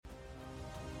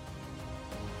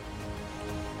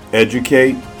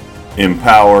educate,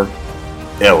 empower,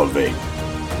 elevate.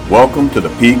 Welcome to the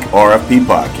Peak RFP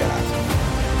Podcast.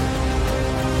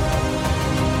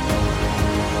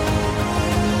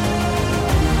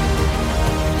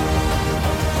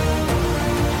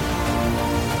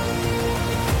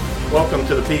 Welcome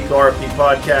to the Peak RFP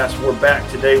Podcast. We're back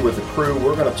today with the crew.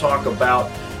 We're going to talk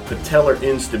about patellar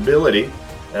instability.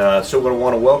 So we're going to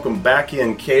want to welcome back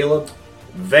in Caleb,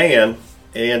 Van,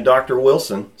 and Dr.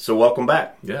 Willson. So welcome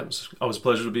back. Yeah, it's always a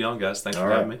pleasure to be on, guys. Thanks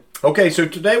for having me. Okay, so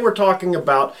today we're talking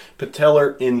about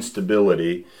patellar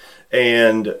instability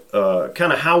and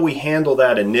kind of how we handle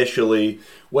that initially,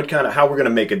 how we're going to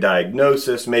make a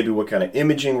diagnosis, maybe what kind of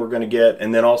imaging we're going to get,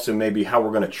 and then also maybe how we're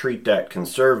going to treat that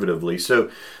conservatively. So,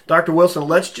 Dr. Willson,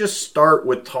 let's just start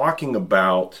with talking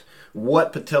about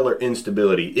what patellar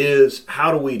instability is,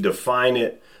 how do we define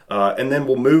it, and then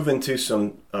we'll move into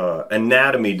some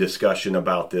anatomy discussion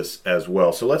about this as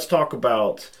well. So let's talk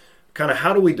about kind of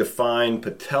how do we define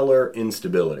patellar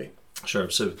instability? Sure.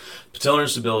 So patellar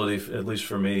instability, at least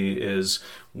for me, is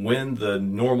when the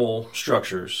normal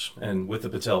structures, and with the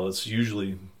patella, it's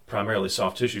usually primarily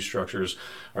soft tissue structures,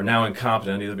 are now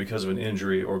incompetent either because of an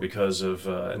injury or because of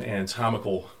an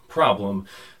anatomical problem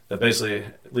that basically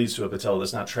leads to a patella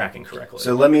that's not tracking correctly.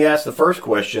 So let me ask the first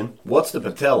question. What's the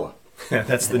patella?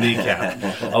 That's the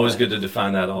kneecap. Always good to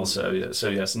define that also. Yeah. So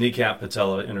yes, kneecap,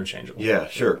 patella, interchangeable. Yeah,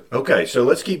 sure. Okay, so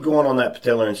let's keep going on that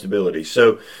patellar instability.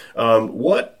 So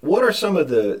what are some of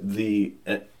the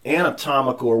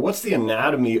anatomical, or what's the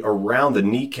anatomy around the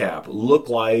kneecap look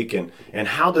like, and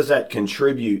how does that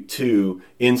contribute to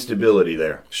instability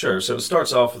there? Sure. So it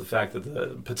starts off with the fact that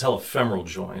the patellofemoral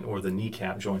joint, or the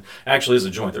kneecap joint, actually is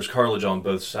a joint. There's cartilage on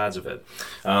both sides of it,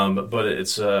 but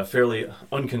it's a fairly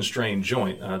unconstrained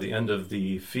joint. The end of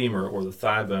the femur, or the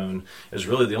thigh bone, is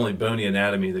really the only bony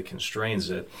anatomy that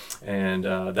constrains it, and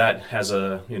that has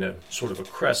a sort of a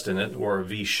crest in it, or a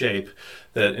V shape,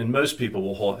 that in most people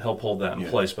will help hold that in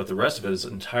place, but the rest of it is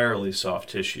entirely soft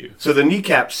tissue. So the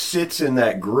kneecap sits in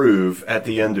that groove at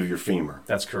the end of your femur.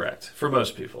 That's correct, for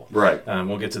most people. Right.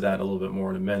 We'll get to that a little bit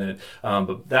more in a minute,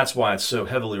 but that's why it's so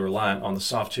heavily reliant on the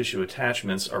soft tissue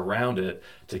attachments around it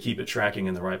to keep it tracking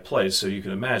in the right place. So you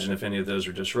can imagine if any of those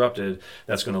are disrupted,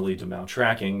 that's going to lead to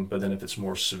maltracking, but then if it's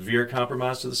more severe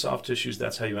compromise to the soft tissues,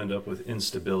 that's how you end up with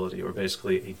instability, or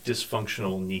basically a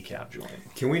dysfunctional kneecap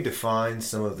joint. Can we define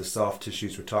some of the soft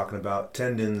tissues we're talking about?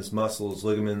 Tendons, muscles,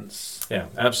 ligaments? Yeah,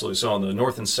 absolutely. So on the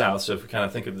north and south, so if we kind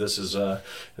of think of this as,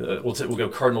 we'll go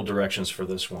cardinal directions for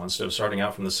this one. So starting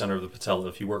out from the center of the patella,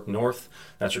 if you work north,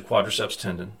 that's your quadriceps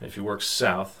tendon. If you work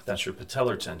south, that's your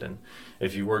patellar tendon.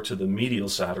 If you work to the medial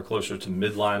side, or closer to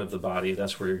midline of the body,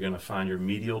 that's where you're going to find your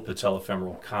medial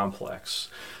patellofemoral complex,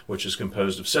 which is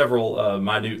composed of several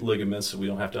minute ligaments that we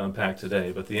don't have to unpack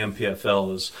today, but the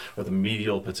MPFL or the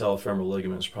medial patellofemoral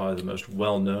ligament, is probably the most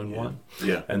well-known one.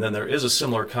 Yeah. And then there is a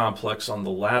similar complex on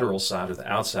the lateral side, or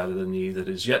the outside of the knee, that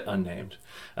is yet unnamed.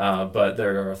 But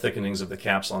there are thickenings of the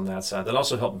capsule on that side that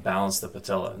also help balance the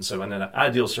patella. And so in an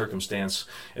ideal circumstance,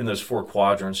 in those four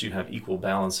quadrants, you have equal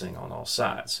balancing on all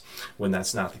sides. When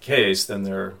that's not the case, then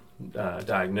there are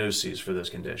diagnoses for those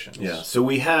conditions. Yeah. So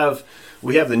we have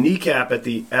the kneecap at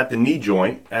the knee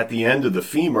joint, at the end of the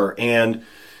femur, and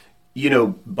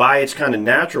by its kind of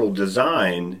natural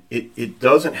design, it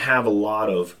doesn't have a lot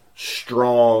of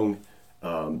strong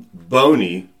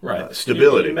bony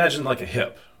stability. You imagine like a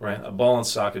hip, right? A ball and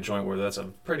socket joint, where that's a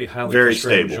pretty highly very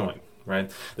constrained stable joint,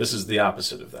 right? This is the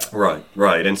opposite of that.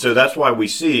 Right. And so that's why we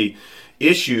see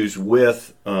issues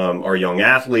with our young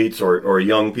athletes or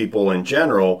young people in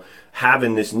general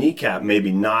having this kneecap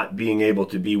maybe not being able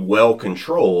to be well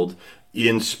controlled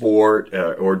in sport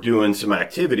or doing some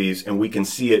activities, and we can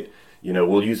see it.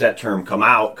 We'll use that term, come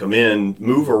out, come in,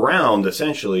 move around,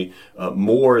 essentially,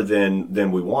 more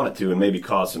than we want it to, and maybe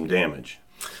cause some damage.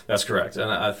 That's correct.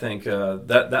 And I think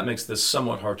that makes this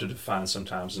somewhat hard to define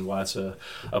sometimes, and why it's a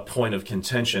point of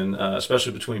contention,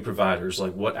 especially between providers,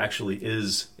 like what actually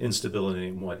is instability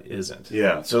and what isn't.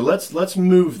 Yeah, so let's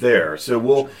move there. So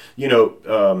we'll,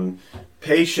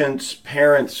 patients,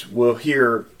 parents will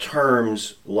hear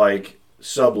terms like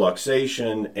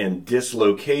subluxation and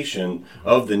dislocation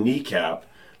of the kneecap.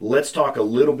 Let's talk a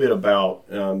little bit about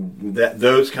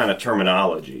those kind of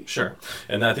terminology. Sure.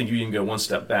 And I think you can go one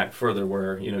step back further,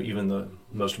 where even the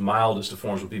most mildest of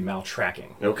forms would be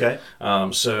maltracking. Okay.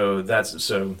 So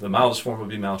the mildest form would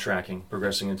be maltracking,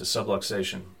 progressing into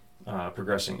subluxation,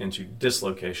 progressing into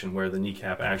dislocation, where the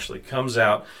kneecap actually comes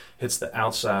out, hits the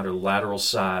outside or lateral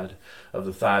side of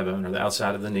the thigh bone or the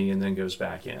outside of the knee, and then goes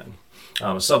back in.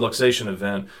 A subluxation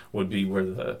event would be where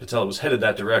the patella was headed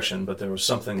that direction, but there was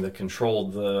something that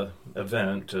controlled the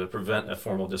event to prevent a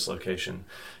formal dislocation.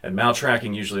 And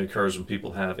maltracking usually occurs when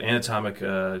people have anatomic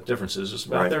differences just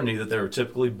about their knee that they were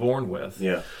typically born with,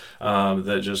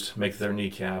 that just make their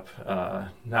kneecap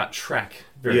not track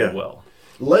very well.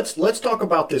 Let's talk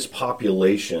about this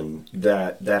population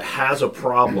that has a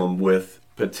problem with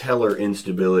patellar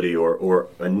instability or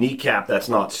a kneecap that's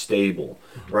not stable,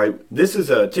 right? This is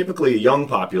typically a young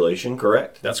population,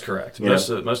 correct? That's correct. Most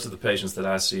of the patients that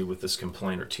I see with this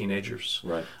complaint are teenagers.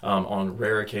 Right. On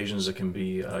rare occasions, it can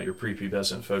be your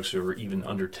prepubescent folks who are even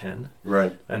under 10.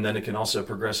 Right. And then it can also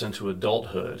progress into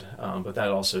adulthood, but that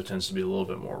also tends to be a little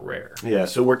bit more rare. Yeah,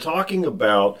 so we're talking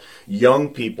about young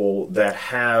people that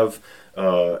have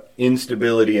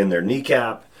instability in their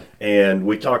kneecap, and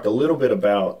we talked a little bit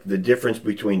about the difference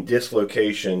between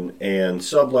dislocation and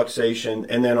subluxation,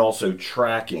 and then also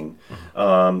tracking.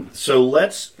 So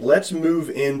let's move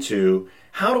into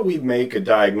how do we make a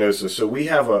diagnosis. So we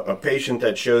have a patient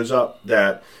that shows up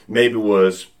that maybe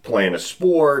was playing a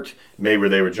sport, maybe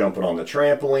they were jumping on the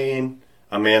trampoline.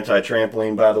 I'm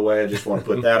anti-trampoline, by the way. I just want to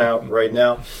put that out right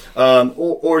now.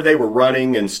 Or they were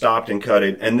running and stopped and cut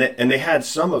it, and they had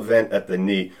some event at the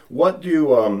knee. What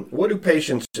do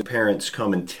patients and parents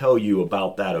come and tell you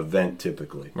about that event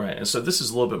typically? Right, and so this is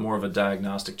a little bit more of a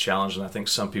diagnostic challenge than I think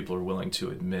some people are willing to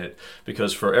admit,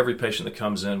 because for every patient that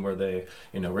comes in where they,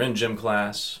 were in gym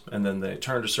class and then they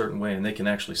turned a certain way and they can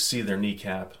actually see their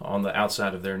kneecap on the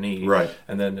outside of their knee, right,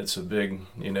 and then it's a big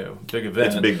event.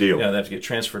 It's a big deal. Yeah, they have to get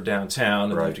transferred downtown.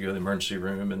 And right. They have to go to the emergency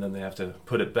room, and then they have to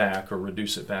put it back or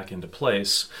reduce it back into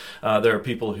place. There are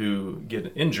people who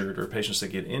get injured, or patients that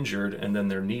get injured, and then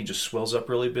their knee just swells up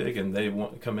really big, and they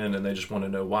want to come in and they just want to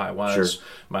know why. Why sure. is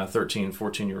my 13,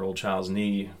 14-year-old child's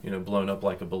knee, blown up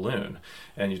like a balloon?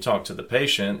 And you talk to the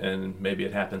patient, and maybe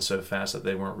it happened so fast that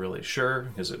they weren't really sure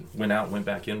because it went out and went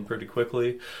back in pretty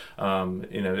quickly.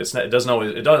 It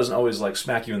doesn't always like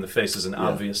smack you in the face as an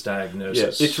obvious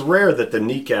diagnosis. Yeah. It's rare that the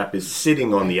kneecap is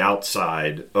sitting on the outside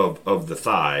of the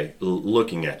thigh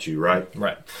looking at you, right?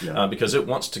 Right. Yeah. Because it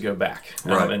wants to go back.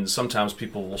 Right. And sometimes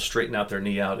people will straighten out their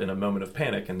knee out in a moment of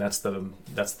panic, and that's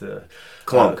the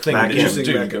Clunk, thing that you should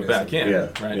do to go mechanism. back in.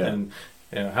 Yeah. Right. Yeah.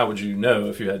 And how would you know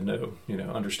if you had no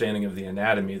understanding of the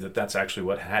anatomy that that's actually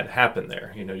what had happened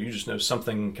there? You just know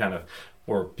something kind of,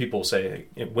 or people say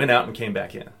it went out and came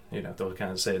back in. They'll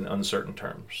kind of say it in uncertain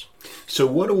terms. So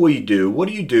what do we do? What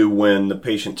do you do when the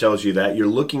patient tells you that you're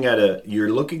looking at a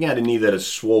knee that is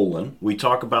swollen? We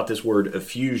talk about this word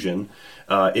effusion.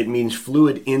 It means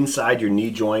fluid inside your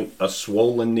knee joint, a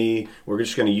swollen knee. We're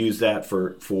just going to use that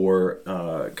for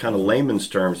kind of layman's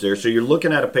terms there. So you're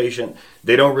looking at a patient,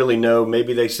 they don't really know.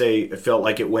 Maybe they say it felt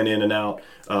like it went in and out.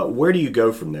 Where do you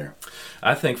go from there?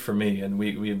 I think for me, and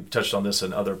we touched on this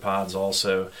in other pods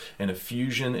also, an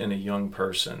effusion in a young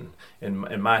person,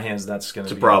 in my hands, that's going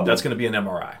to be an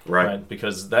MRI, right?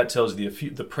 Because that tells you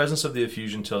the presence of the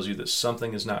effusion tells you that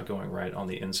something is not going right on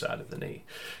the inside of the knee.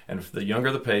 And if the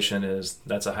younger the patient is,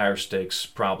 that's a higher stakes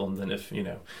problem than if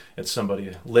it's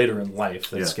somebody later in life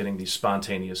that's getting these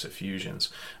spontaneous effusions.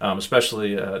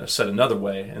 Especially said another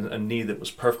way, a knee that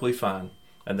was perfectly fine,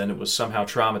 and then it was somehow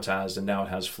traumatized, and now it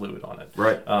has fluid on it.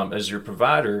 Right. As your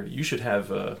provider, you should have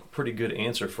a pretty good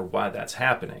answer for why that's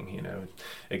happening.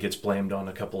 It gets blamed on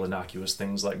a couple innocuous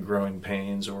things like growing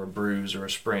pains or a bruise or a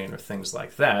sprain or things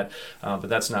like that, but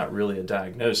that's not really a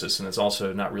diagnosis, and it's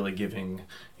also not really giving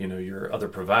your other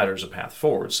providers a path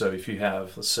forward. So if you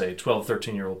have, let's say, 12,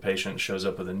 13-year-old patient shows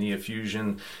up with a knee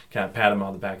effusion, kind of pat him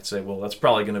on the back and say, well, that's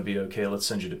probably going to be okay. Let's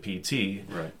send you to PT.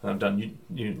 Right. And I'm done.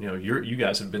 You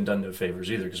guys have been done no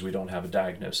favors either, because we don't have a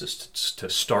diagnosis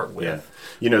to start with.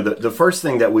 Yeah. The first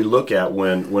thing that we look at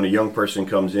when a young person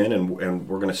comes in and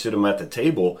we're going to sit them at the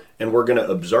table and we're going to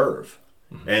observe.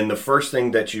 Mm-hmm. And the first thing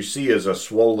that you see is a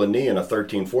swollen knee in a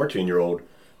 13, 14-year-old.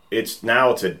 It's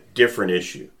a different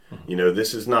issue. Mm-hmm.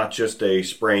 This is not just a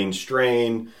sprain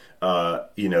strain.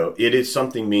 It is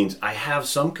something means I have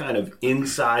some kind of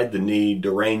inside the knee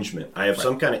derangement. I have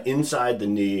some kind of inside the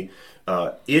knee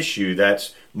issue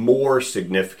that's more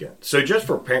significant. So just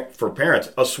for parents,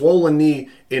 a swollen knee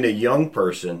in a young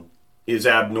person is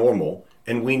abnormal,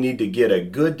 and we need to get a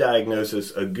good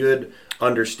diagnosis, a good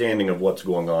understanding of what's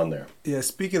going on there. Yeah,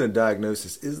 speaking of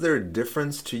diagnosis, is there a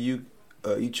difference to you,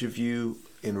 each of you,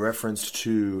 in reference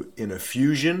to an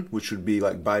effusion, which would be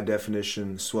like by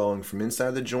definition swelling from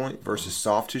inside the joint, versus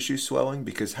soft tissue swelling?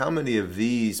 Because how many of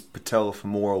these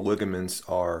patellofemoral ligaments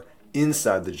are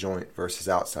inside the joint versus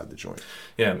outside the joint.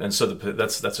 Yeah, and so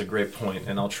that's a great point,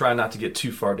 and I'll try not to get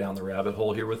too far down the rabbit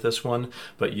hole here with this one,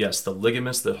 but yes, the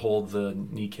ligaments that hold the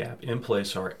kneecap in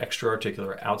place are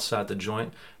extra-articular outside the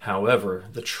joint. However,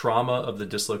 the trauma of the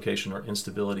dislocation or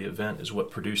instability event is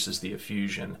what produces the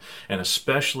effusion, and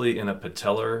especially in a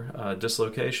patellar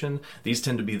dislocation, these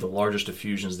tend to be the largest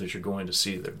effusions that you're going to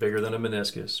see. They're bigger than a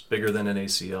meniscus, bigger than an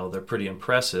ACL. They're pretty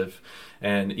impressive,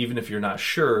 and even if you're not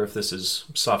sure if this is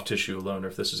soft tissue alone or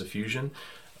if this is effusion,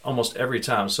 almost every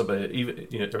time somebody,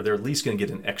 or they're at least going to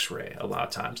get an X-ray a lot of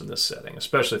times in this setting,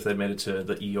 especially if they made it to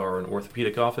the ER or an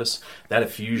orthopedic office. That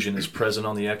effusion is present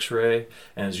on the X-ray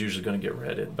and is usually going to get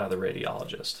read by the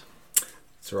radiologist.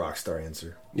 It's a rock star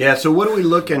answer. Yeah. So what are we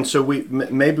looking? So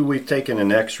maybe we've taken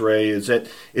an X-ray. Is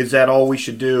that all we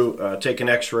should do? Take an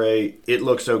X-ray. It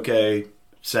looks okay.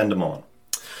 Send them on.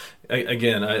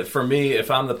 Again, for me, if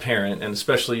I'm the parent, and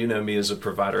especially me as a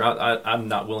provider, I'm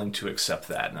not willing to accept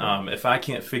that. If I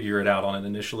can't figure it out on an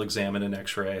initial exam and an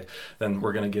X-ray, then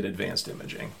we're going to get advanced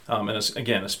imaging. And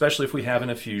again, especially if we have an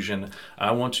effusion,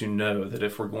 I want to know that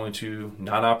if we're going to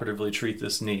non-operatively treat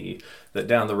this knee, that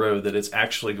down the road that it's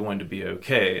actually going to be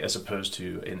okay, as opposed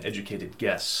to an educated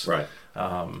guess. Right.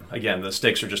 Again, the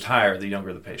stakes are just higher the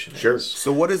younger the patient Sure. is.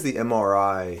 So what does the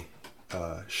MRI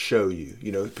show you?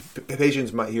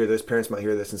 Patients might hear this, parents might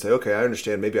hear this and say, okay, I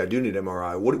understand, maybe I do need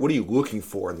MRI. What are you looking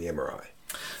for in the MRI?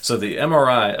 So the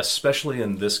MRI, especially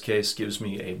in this case, gives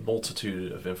me a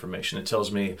multitude of information. It tells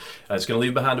me it's going to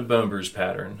leave behind a bone bruise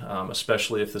pattern,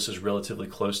 especially if this is relatively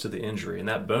close to the injury. And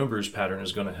that bone bruise pattern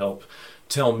is going to help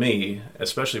tell me,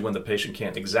 especially when the patient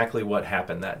can't, exactly what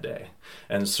happened that day.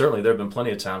 And certainly there have been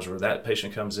plenty of times where that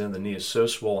patient comes in, the knee is so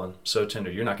swollen, so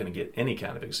tender, you're not going to get any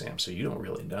kind of exam, so you don't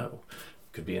really know.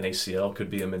 Could be an ACL, could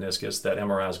be a meniscus. That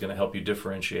MRI is going to help you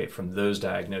differentiate from those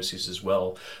diagnoses as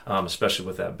well, especially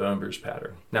with that bone bruise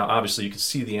pattern. Now, obviously, you can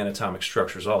see the anatomic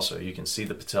structures also. You can see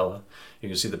the patella. You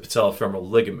can see the patellofemoral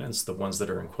ligaments, the ones that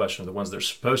are in question, the ones that are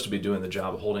supposed to be doing the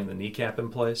job of holding the kneecap in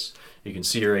place. You can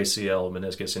see your ACL,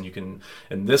 meniscus, and you can,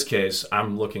 in this case,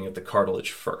 I'm looking at the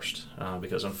cartilage first,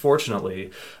 because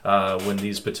unfortunately, when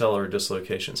these patellar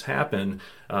dislocations happen,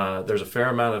 there's a fair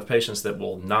amount of patients that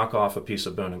will knock off a piece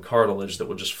of bone and cartilage that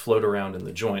will just float around in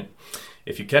the joint.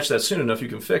 If you catch that soon enough, you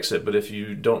can fix it. But if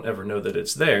you don't ever know that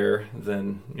it's there,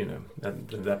 then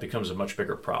that becomes a much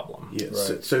bigger problem.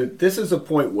 Yes. Right. So this is a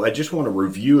point I just want to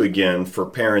review again for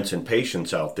parents and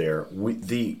patients out there.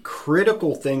 The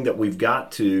critical thing that we've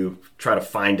got to try to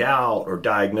find out or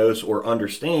diagnose or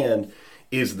understand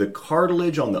is the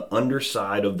cartilage on the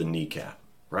underside of the kneecap.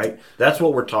 Right? That's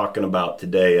what we're talking about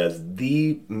today as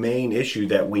the main issue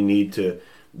that we need to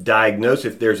diagnose.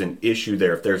 If there's an issue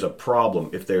there, if there's a problem,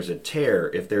 if there's a tear,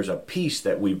 if there's a piece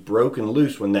that we've broken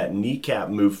loose when that kneecap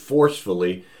moved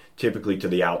forcefully, typically to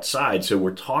the outside. So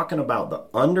we're talking about the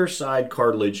underside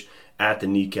cartilage at the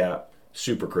kneecap.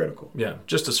 Super critical. Yeah,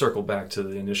 just to circle back to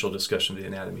the initial discussion of the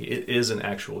anatomy, it is an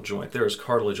actual joint. There is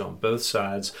cartilage on both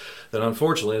sides that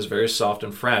unfortunately is very soft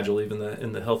and fragile, even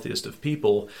in the healthiest of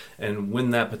people. And when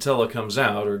that patella comes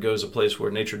out or goes a place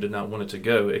where nature did not want it to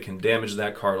go, it can damage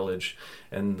that cartilage.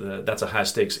 And that's a high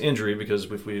stakes injury, because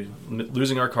if we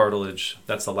losing our cartilage,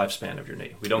 that's the lifespan of your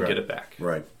knee. We don't get it back.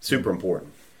 Right. Super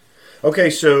important.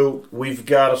 Okay, so we've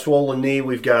got a swollen knee.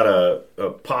 We've got a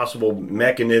possible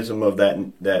mechanism of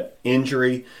that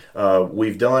injury.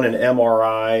 We've done an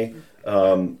MRI.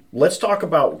 Let's talk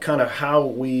about kind of how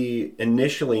we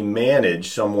initially manage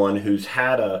someone who's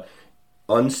had a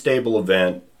unstable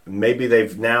event. Maybe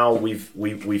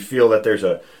we feel that there's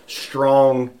a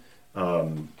strong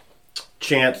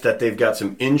chance that they've got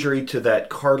some injury to that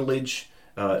cartilage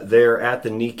there at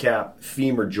the kneecap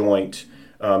femur joint.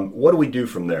 What do we do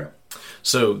from there?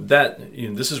 So that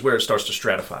this is where it starts to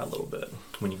stratify a little bit.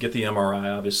 When you get the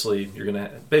MRI, obviously, you're going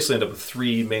to basically end up with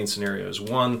three main scenarios.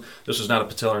 One, this was not a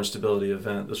patellar instability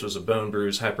event. This was a bone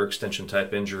bruise, hyperextension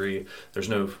type injury. There's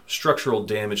no structural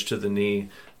damage to the knee.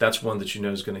 That's one that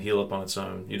is going to heal up on its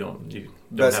own. You don't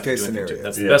have to do anything to it.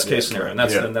 That's the best case scenario.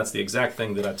 And that's the exact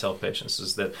thing that I tell patients,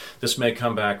 is that this may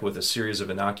come back with a series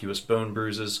of innocuous bone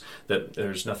bruises that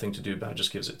there's nothing to do about. It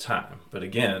just gives it time. But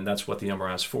again, that's what the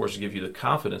MRI is for, is to give you the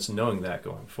confidence knowing that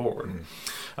going forward.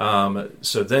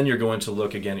 So then you're going to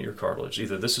look again at your cartilage.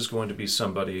 Either this is going to be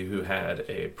somebody who had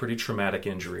a pretty traumatic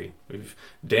injury. We've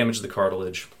damaged the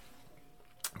cartilage.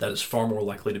 that is far more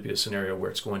likely to be a scenario where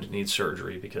it's going to need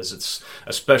surgery, because it's,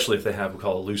 especially if they have what we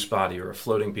call a loose body or a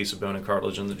floating piece of bone and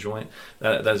cartilage in the joint,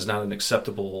 that is not an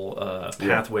acceptable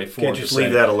pathway forward. Can't just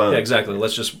leave that alone. Yeah, exactly.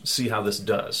 Let's just see how this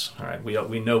does. All right,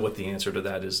 we know what the answer to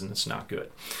that is, and it's not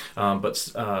good.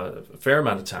 But a fair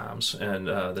amount of times, and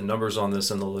the numbers on this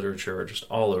in the literature are just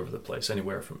all over the place,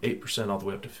 anywhere from 8% all the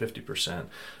way up to 50%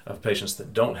 of patients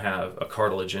that don't have a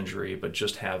cartilage injury but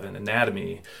just have an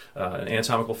anatomy, an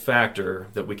anatomical factor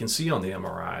that we can see on the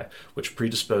MRI, which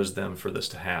predispose them for this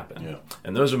to happen. Yeah.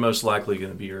 And those are most likely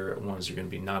going to be your ones you're going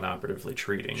to be non-operatively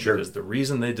treating. Sure. Because the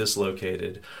reason they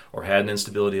dislocated or had an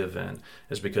instability event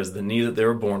is because the knee that they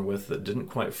were born with that didn't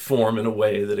quite form in a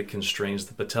way that it constrains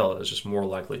the patella is just more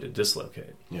likely to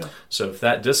dislocate. Yeah. So if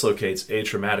that dislocates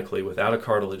atraumatically without a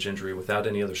cartilage injury, without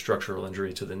any other structural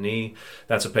injury to the knee,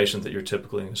 that's a patient that you're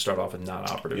typically going to start off with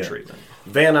non-operative treatment.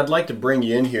 Van, I'd like to bring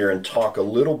you in here and talk a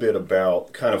little bit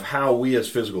about kind of how we as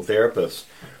physical therapists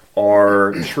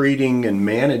are treating and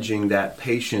managing that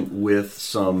patient with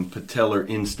some patellar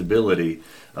instability.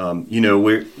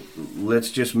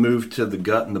 Let's just move to the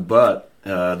gut and the butt,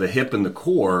 the hip and the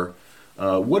core.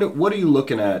 What are you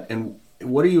looking at, and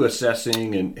what are you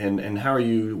assessing, and how are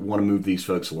you want to move these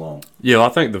folks along? Yeah, I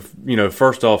think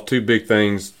first off, two big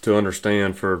things to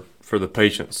understand for the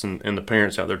patients and the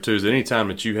parents out there too is that anytime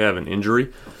that you have an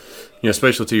injury,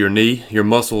 especially to your knee, your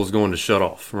muscle is going to shut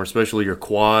off, or especially your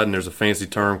quad, and there's a fancy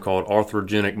term called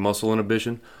arthrogenic muscle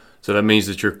inhibition. So that means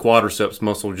that your quadriceps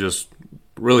muscle just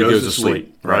really goes to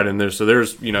sleep, right? And there's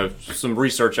some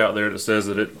research out there that says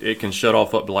that it can shut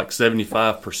off up to like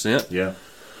 75%. Yeah.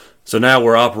 So now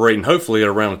we're operating hopefully at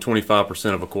around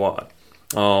 25% of a quad.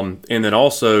 And then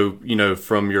also,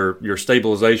 from your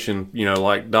stabilization,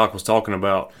 like Doc was talking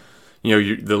about,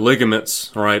 the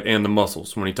ligaments, right, and the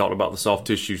muscles, when he talked about the soft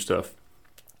tissue stuff.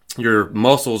 Your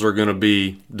muscles are going to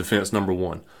be defense number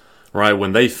one, right?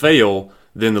 When they fail,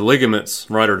 then the ligaments,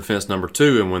 right, are defense number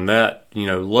two. And when that,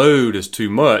 load is too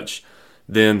much,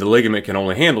 then the ligament can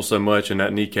only handle so much, and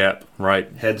that kneecap,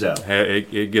 right, heads out.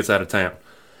 It gets out of town.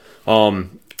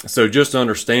 So just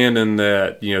understanding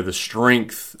that, the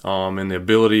strength and the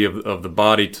ability of the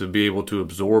body to be able to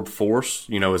absorb force,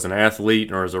 as an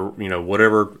athlete or as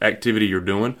whatever activity you're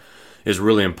doing is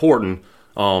really important,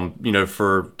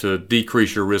 to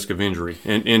decrease your risk of injury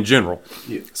in general.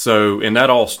 Yeah. So, and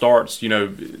that all starts,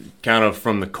 kind of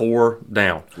from the core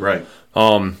down. Right.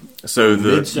 So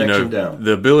midsection down.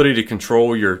 The ability to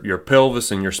control your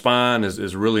pelvis and your spine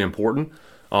is really important.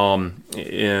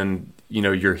 And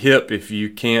your hip, if you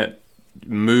can't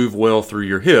move well through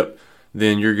your hip,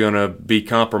 then you're going to be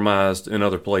compromised in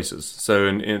other places. So,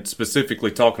 and specifically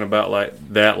talking about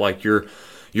like your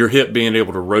hip being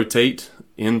able to rotate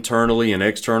internally and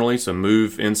externally, so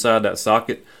move inside that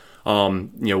socket.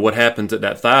 What happens at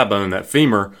that thigh bone, that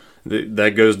femur,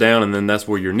 that goes down, and then that's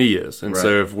where your knee is. And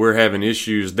so if we're having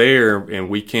issues there and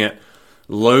we can't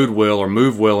load well or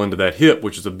move well into that hip,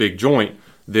 which is a big joint,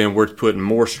 then we're putting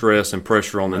more stress and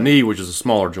pressure on the knee, which is a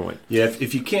smaller joint. Yeah,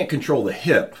 if you can't control the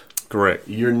hip, correct,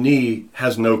 your knee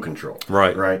has no control.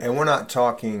 Right. And we're not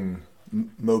talking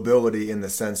mobility in the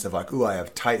sense of like, I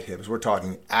have tight hips. We're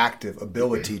talking active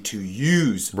ability to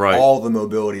use all the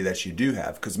mobility that you do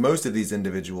have, because most of these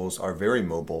individuals are very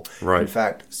mobile. Right. In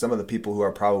fact, some of the people who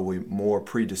are probably more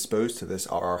predisposed to this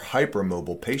are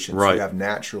hypermobile patients who have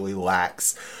naturally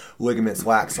lax ligaments,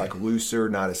 like looser,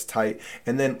 not as tight.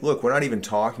 And then, look, we're not even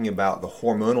talking about the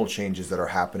hormonal changes that are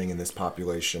happening in this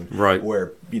population, where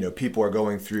people are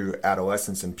going through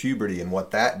adolescence and puberty and what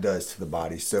that does to the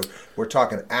body. So we're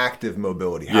talking active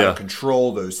mobility, how to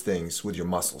control those things with your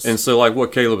muscles. And so like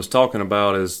what Caleb was talking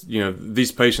about is,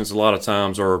 these patients a lot of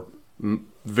times are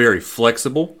very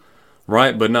flexible,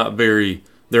 right? But not very,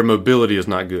 their mobility is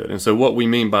not good. And so what we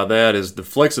mean by that is the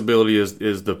flexibility is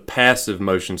the passive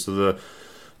motion. So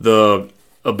the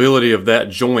ability of that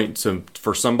joint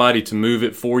for somebody to move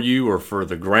it for you, or for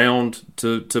the ground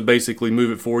to basically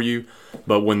move it for you.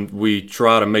 But when we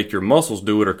try to make your muscles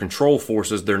do it or control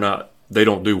forces, they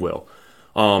don't do well.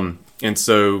 And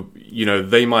so,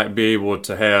 they might be able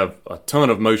to have a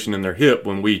ton of motion in their hip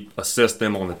when we assess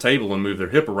them on the table and move their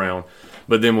hip around.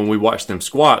 But then when we watch them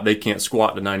squat, they can't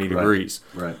squat to 90 degrees.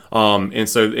 Right. And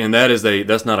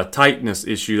that's not a tightness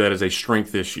issue. That is a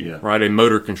strength issue, right? A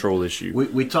motor control issue.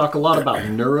 We talk a lot about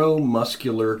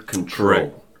neuromuscular control,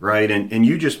 correct, right? And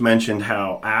you just mentioned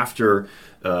how after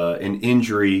an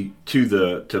injury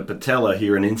to patella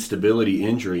here, an instability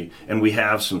injury, and we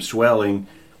have some swelling,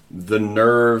 the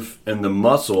nerve and the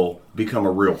muscle become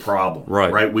a real problem.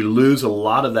 Right? We lose a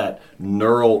lot of that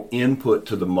neural input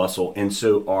to the muscle, and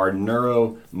so our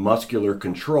neuromuscular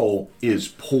control is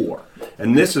poor.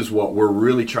 And this is what we're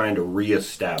really trying to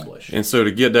reestablish. And so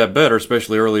to get that better,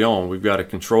 especially early on, we've got to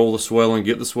control the swelling,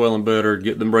 get the swelling better,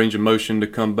 get the range of motion to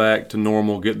come back to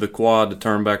normal, get the quad to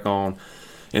turn back on.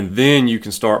 And then you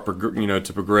can start,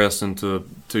 to progress into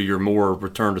your more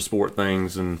return to sport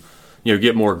things, and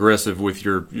get more aggressive with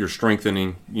your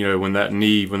strengthening. When that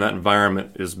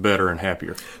environment is better and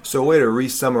happier. So a way to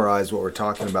re-summarize what we're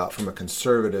talking about from a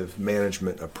conservative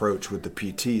management approach with the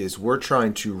PT is we're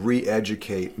trying to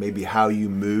re-educate maybe how you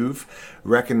move,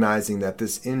 recognizing that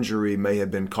this injury may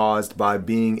have been caused by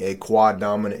being a quad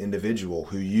dominant individual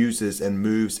who uses and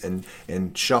moves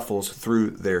and shuffles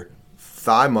through their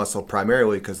thigh muscle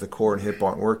primarily because the core and hip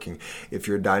aren't working. If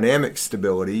your dynamic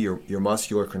stability, your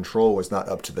muscular control was not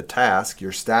up to the task,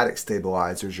 your static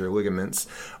stabilizers, your ligaments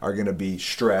are going to be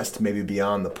stressed, maybe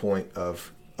beyond the point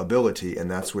of ability,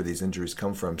 and that's where these injuries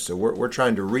come from. So we're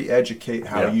trying to re-educate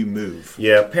how you move.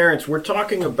 Yeah, parents, we're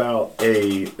talking about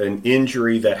an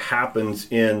injury that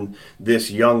happens in this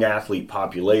young athlete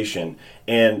population,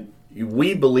 and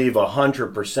we believe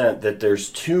 100% that there's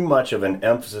too much of an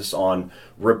emphasis on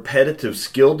repetitive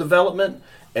skill development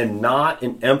and not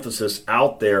an emphasis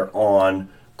out there on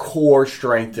core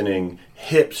strengthening,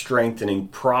 hip strengthening,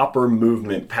 proper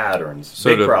movement patterns.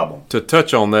 So Big problem. To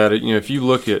touch on that, if you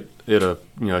look at a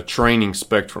training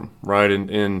spectrum, right,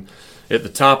 and at the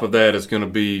top of that is going to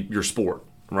be your sport,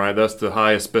 right? That's the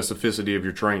highest specificity of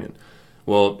your training.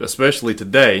 Well, especially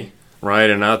today, right,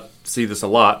 and I see this a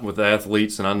lot with the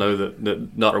athletes, and I know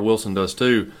that Dr. Willson does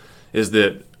too, is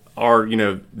that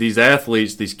these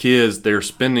athletes, these kids, they're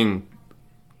spending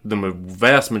the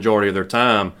vast majority of their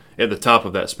time at the top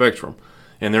of that spectrum,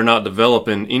 and they're not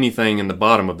developing anything in the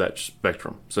bottom of that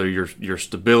spectrum. So your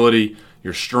stability,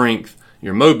 your strength,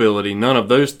 your mobility, none of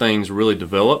those things really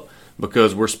develop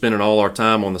because we're spending all our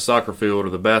time on the soccer field or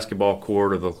the basketball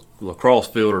court or the lacrosse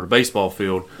field or the baseball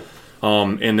field.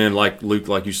 And then, like Luke,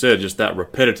 like you said, just that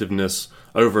repetitiveness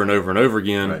over and over and over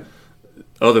again, right.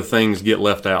 Other things get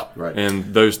left out. Right.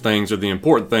 And those things are the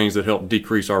important things that help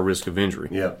decrease our risk of injury.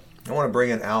 Yeah. I want to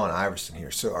bring in Allen Iverson here.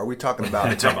 So are we talking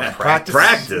about practice?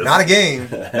 Not a game.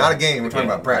 Not a game. We're talking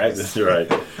about practice. Right.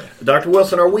 Dr.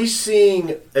 Willson, are we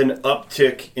seeing an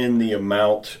uptick in the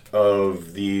amount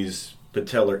of these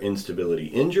patellar instability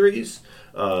injuries?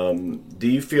 Do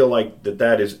you feel like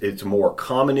it's a more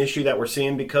common issue that we're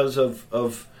seeing because of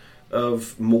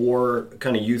more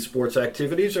kind of youth sports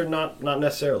activities, or not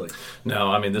necessarily?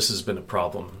 No, I mean, this has been a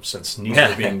problem since knees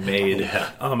were being made.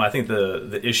 I think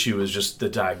the issue is just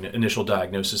the initial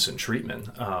diagnosis and treatment.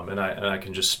 And I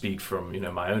can just speak from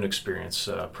my own experience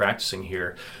practicing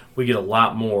here. We get a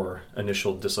lot more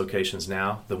initial dislocations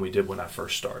now than we did when I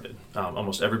first started.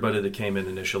 Almost everybody that came in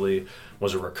initially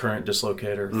was a recurrent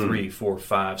dislocator, 3, 4,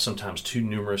 5, sometimes too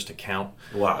numerous to count.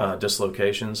 Wow.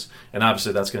 Dislocations. And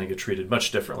obviously that's going to get treated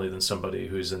much differently than somebody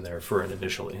who's in there for an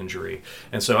initial injury.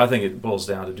 And so I think it boils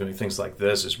down to doing things like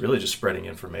this is really just spreading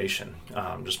information,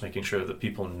 just making sure that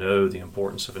people know the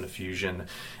importance of an infusion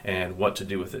and what to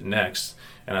do with it next.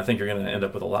 And I think you're going to end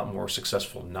up with a lot more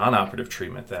successful non-operative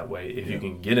treatment that way if you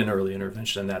can get an early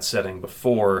intervention in that setting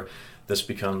before this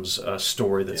becomes a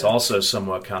story that's also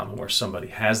somewhat common where somebody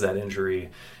has that injury,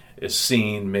 is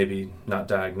seen, maybe not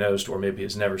diagnosed, or maybe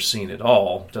is never seen at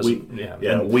all.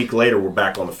 A week later, we're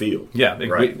back on the field. Yeah,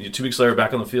 right. 2 weeks later,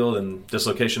 back on the field, and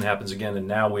dislocation happens again, and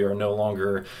now we are no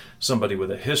longer somebody with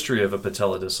a history of a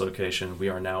patella dislocation. We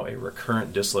are now a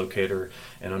recurrent dislocator,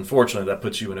 and unfortunately, that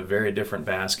puts you in a very different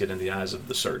basket in the eyes of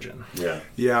the surgeon.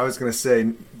 Yeah, I was going to say,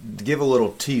 to give a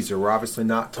little teaser, we're obviously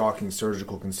not talking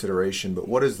surgical consideration, but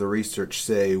what does the research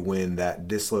say when that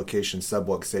dislocation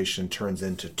subluxation turns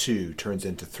into 2, turns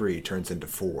into 3, turns into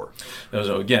 4?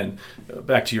 So again,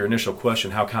 back to your initial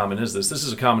question, how common is this? This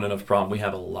is a common enough problem. We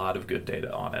have a lot of good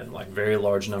data on it, like very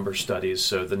large number of studies.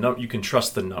 So you can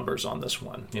trust the numbers on this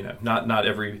one. Not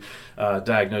every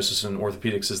diagnosis in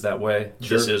orthopedics is that way.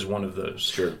 Sure. This is one of those.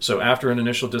 Sure. So after an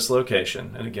initial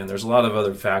dislocation, and again, there's a lot of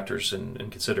other factors in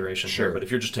consideration here, but if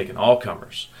you're just taking all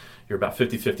comers, you're about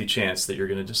 50-50 chance that you're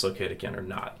going to dislocate again or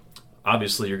not.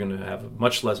 Obviously, you're going to have a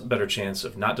much better chance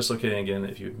of not dislocating again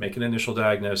if you make an initial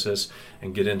diagnosis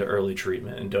and get into early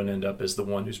treatment and don't end up as the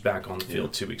one who's back on the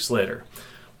field 2 weeks later.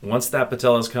 Once that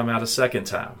patella has come out a second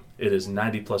time, it is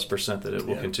 90+% that it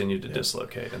will continue to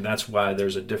dislocate. And that's why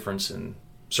there's a difference in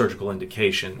surgical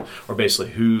indication, or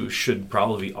basically who should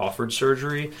probably be offered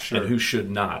surgery and who should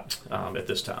not at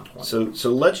this time point. So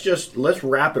let's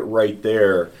wrap it right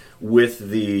there with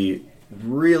the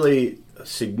really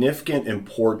significant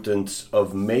importance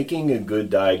of making a good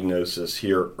diagnosis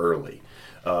here early.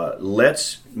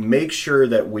 Let's make sure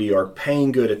that we are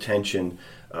paying good attention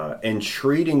and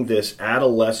treating this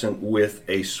adolescent with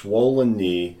a swollen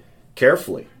knee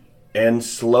carefully and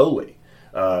slowly.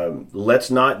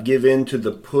 Let's not give in to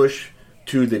the push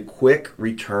to the quick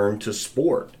return to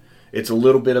sport. It's a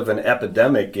little bit of an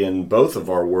epidemic in both of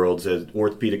our worlds as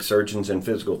orthopedic surgeons and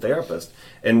physical therapists,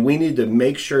 and we need to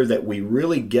make sure that we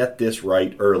really get this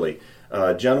right early.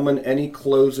 Gentlemen, any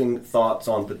closing thoughts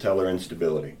on patellar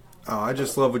instability? Oh, I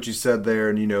just love what you said there,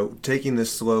 and taking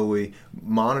this slowly,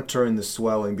 monitoring the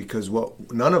swelling, because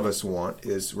what none of us want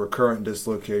is recurrent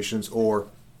dislocations or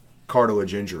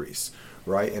cartilage injuries,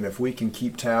 right? And if we can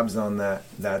keep tabs on that,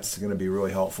 that's going to be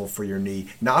really helpful for your knee,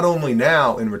 not only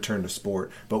now in return to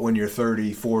sport, but when you're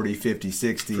 30, 40, 50,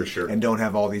 60, For sure. and don't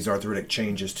have all these arthritic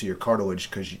changes to your cartilage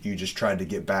because you just tried to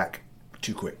get back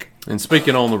too quick. And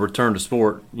speaking on the return to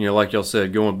sport, like y'all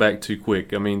said, going back too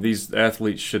quick. I mean, these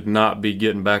athletes should not be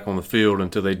getting back on the field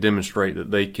until they demonstrate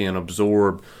that they can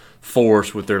absorb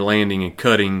force with their landing and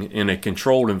cutting in a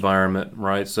controlled environment,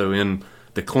 right? So in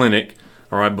the clinic,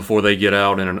 all right, before they get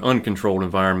out in an uncontrolled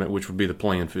environment, which would be the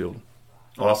playing field.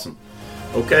 Awesome.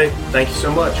 Okay, thank you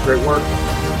so much. Great work.